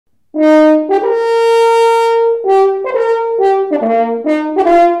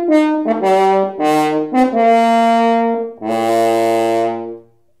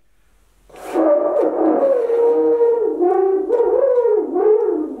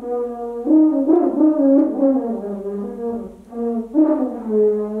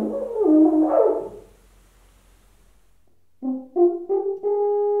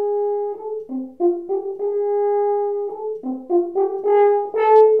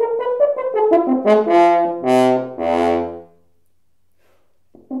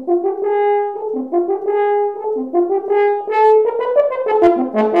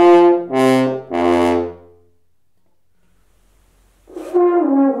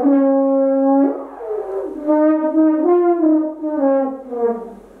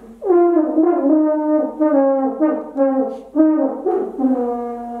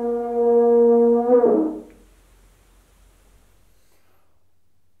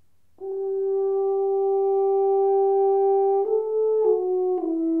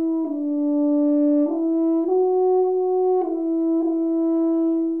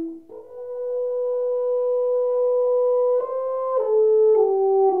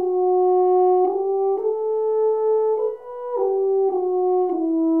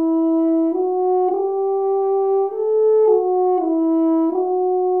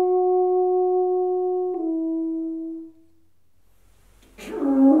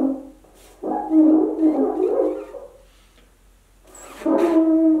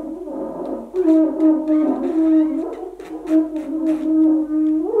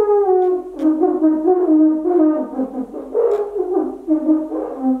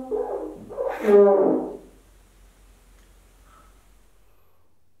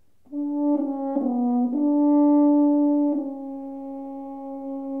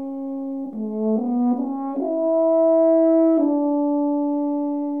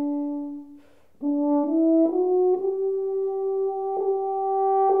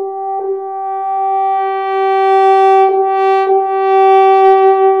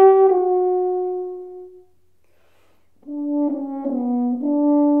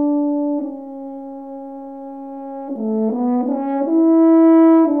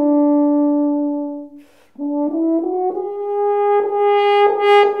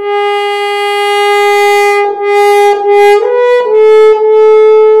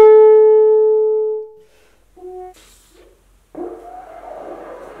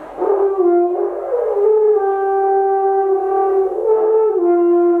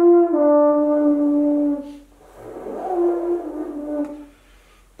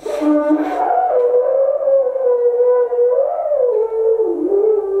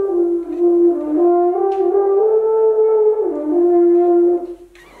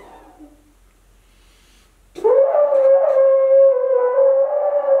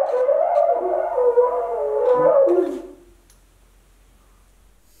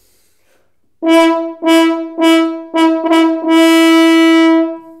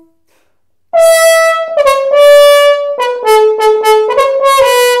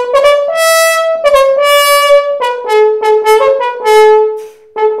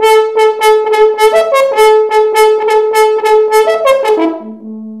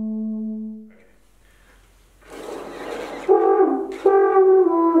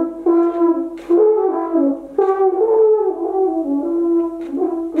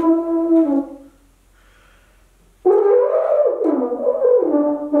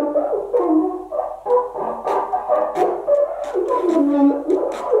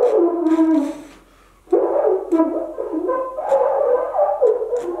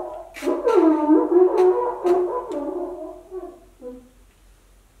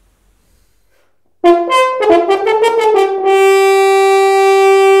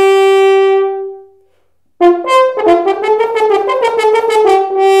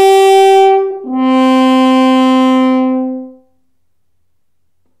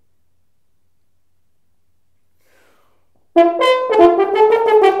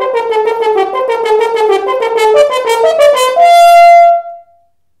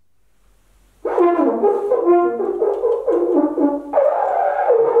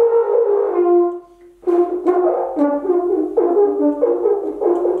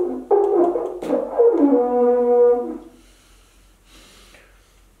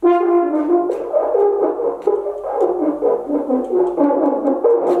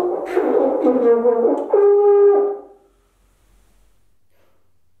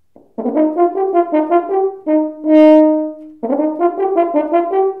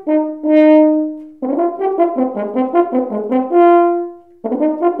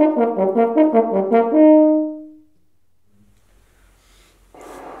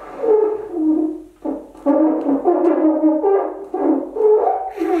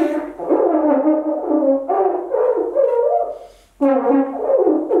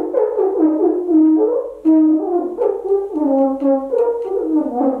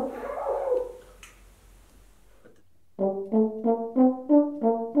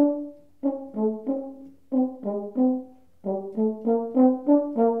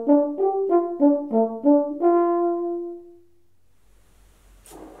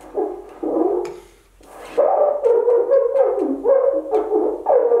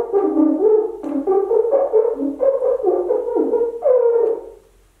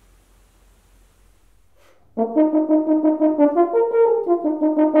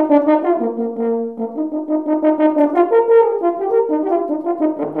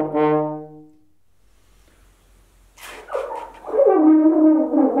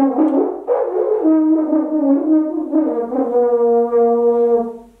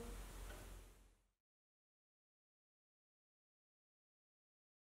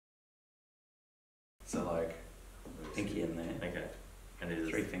So like, pinky in there. Okay. And it is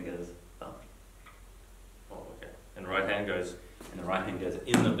 3 fingers, thumb. Oh, okay. And right hand goes. And the right hand goes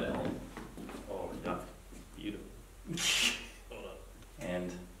in the bell. Oh, yuck. Beautiful. Hold on.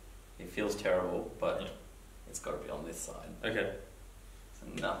 And it feels terrible, but Yeah. it's got to be on this side. Okay. So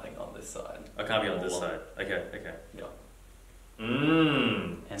nothing on this side. I can't be on this side. Okay, okay. Yeah.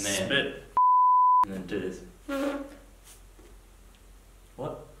 Mmm. And then spit. And then do this.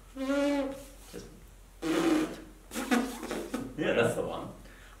 What? Just. Yeah, that's the one.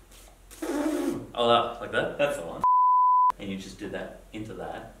 Oh, that, like that? That's the one. And you just do that into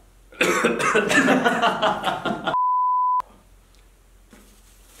that.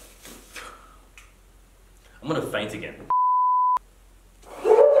 I'm gonna faint again.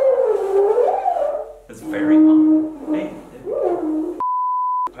 It's very hard. Hey.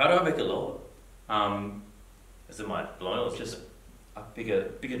 How do I make it lower? Is it my blowing or Just a bigger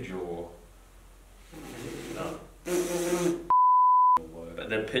jaw. No. But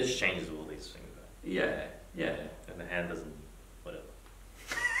the pitch changes with all these things, right? Yeah, yeah. And the hand doesn't, whatever.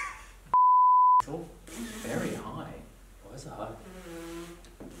 It's all very high. Why is it high?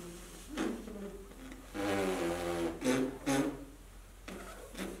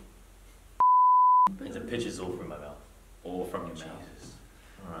 And the pitch is all from my mouth. All from your mouth. Jesus.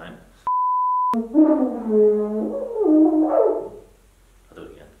 Alright. I'll do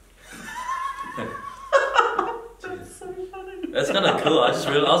it again. That's so funny. That's kind of cool. I just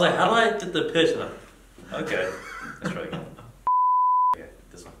realized, I was like, how do I get the pitch? And okay, let's try again. Okay,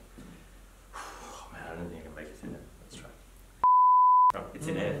 this one. Oh man, I don't think I can make it through that. Let's try. Oh, It's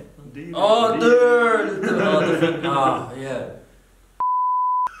in air. oh dude! Oh, yeah.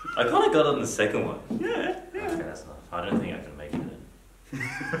 I kind of got it on the second one. Yeah, Okay, that's enough. I don't think I can make it in. Okay,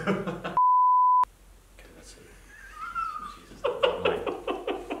 let's see. Jesus, I'm like,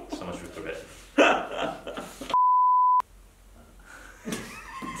 so much regret.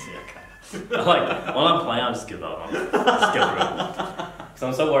 See, I can't. Like, when I'm playing, I just give up. Just get rid of it. Because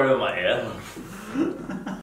I'm so worried about my air.